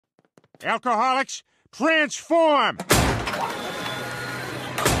Alcoholics, transform!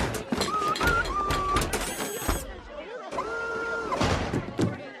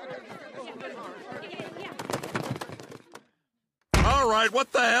 All right,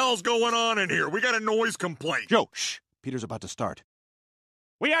 what the hell's going on in here? We got a noise complaint. Joe, shh. Peter's about to start.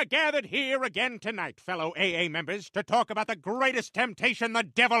 We are gathered here again tonight, fellow AA members, to talk about the greatest temptation the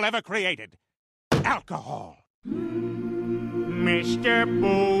devil ever created. Alcohol. Mr.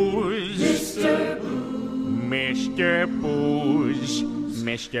 Booze. Mr. Booze. Mr. Booze.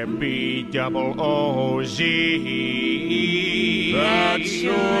 Mr. B-double-O-Z. That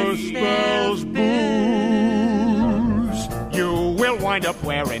sure spells booze. You will wind up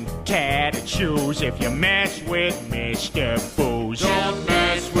wearing tattered shoes if you mess with Mr. Booze. Don't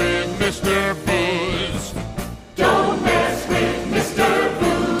mess with Mr. Booze. Don't mess with Mr.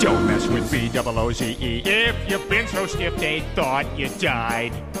 Booze. Don't mess with B-double-O-Z-E. If you've been so stiff they thought you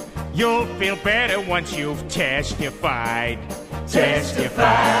died, you'll feel better once you've testified. Testify.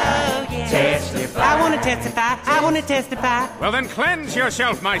 Oh, yeah. Testify. I want to testify. I want to testify. Well, then cleanse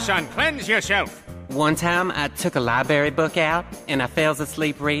yourself, my son. Cleanse yourself. One time, I took a library book out, and I fell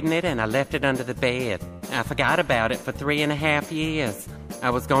asleep reading it, and I left it under the bed. I forgot about it for 3.5 years. I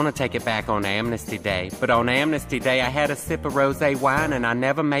was going to take it back on Amnesty Day, but on Amnesty Day, I had a sip of rosé wine, and I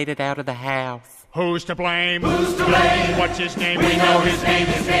never made it out of the house. Who's to blame? Who's to blame? What's his name? We know his name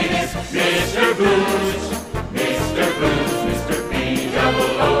is Mr. Booze. Mr. Booze, Mr.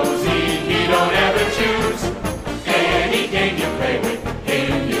 B-double-O-Z. He don't ever choose. Any game you play with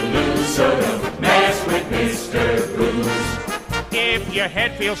him, you lose. So don't mess with Mr. Booze. If your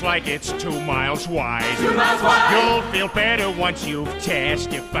head feels like it's 2 miles wide, 2 miles wide. you'll feel better once you've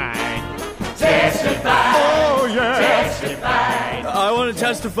testified. Testify. Oh, yeah. Testify. I want to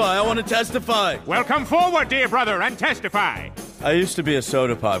testify. I want to testify. Well, come forward, dear brother, and testify. I used to be a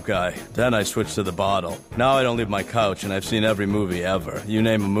soda pop guy. Then I switched to the bottle. Now I don't leave my couch, and I've seen every movie ever. You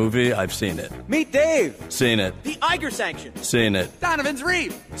name a movie, I've seen it. Meet Dave. Seen it. The Iger Sanction. Seen it. Donovan's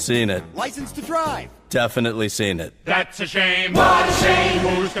Reef. Seen it. License to Drive. Definitely seen it. That's a shame. What a shame.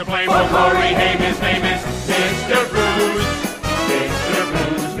 Who's to blame? For Corey Haim, his name is Mr. Booze. Mr.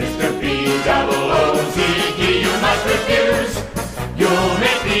 Booze, Mr. B-double-O-Z. You must refuse. You'll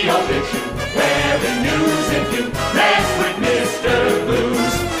make the obituary wearing news if you mess with Mr.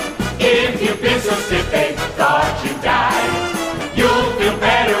 Booze. If you've been so stiff they thought you died, you'll feel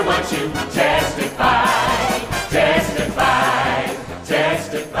better once you testify. Testify.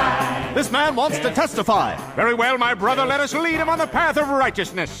 Testify. This man wants to testify. Very well, my brother, let us lead him on the path of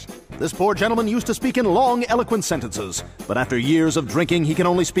righteousness. This poor gentleman used to speak in long, eloquent sentences, but after years of drinking, he can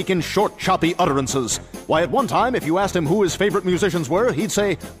only speak in short, choppy utterances. Why, at one time, if you asked him who his favorite musicians were, he'd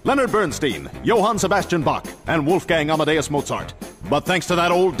say Leonard Bernstein, Johann Sebastian Bach, and Wolfgang Amadeus Mozart. But thanks to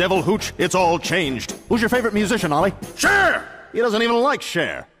that old devil hooch, it's all changed. Who's your favorite musician, Ollie? Cher! He doesn't even like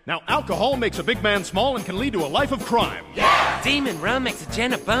Cher. Now, alcohol makes a big man small and can lead to a life of crime. Demon rum makes a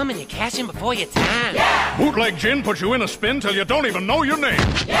gent a bum and you cash in before your time. Bootleg gin puts you in a spin till you don't even know your name.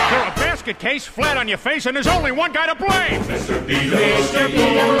 You're a basket case flat on your face, and there's only one guy to blame. Mr.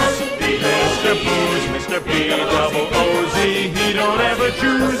 B-double-O-Z. Mr. Booze, Mr. B-double-O-Z. He don't ever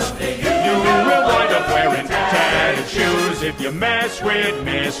choose. You will wind up wearing tattered shoes if you mess with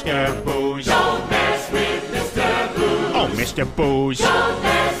Mr. Booze. Don't mess with Mr. Booze. Oh, Mr. Booze. Don't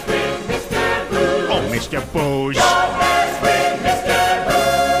mess with Mr. Booze. Oh, Mr. Booze. Don't mess with Mr.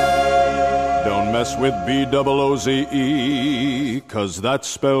 Booze. Don't mess with B-double-O-Z-E, 'cause that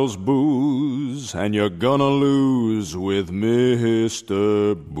spells booze, and you're gonna lose with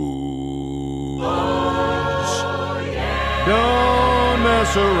Mr. Booze. Oh, yeah. Don't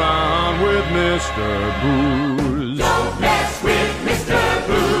mess around with Mr. Booze. Don't mess with Mr.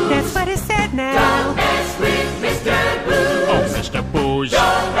 Booze.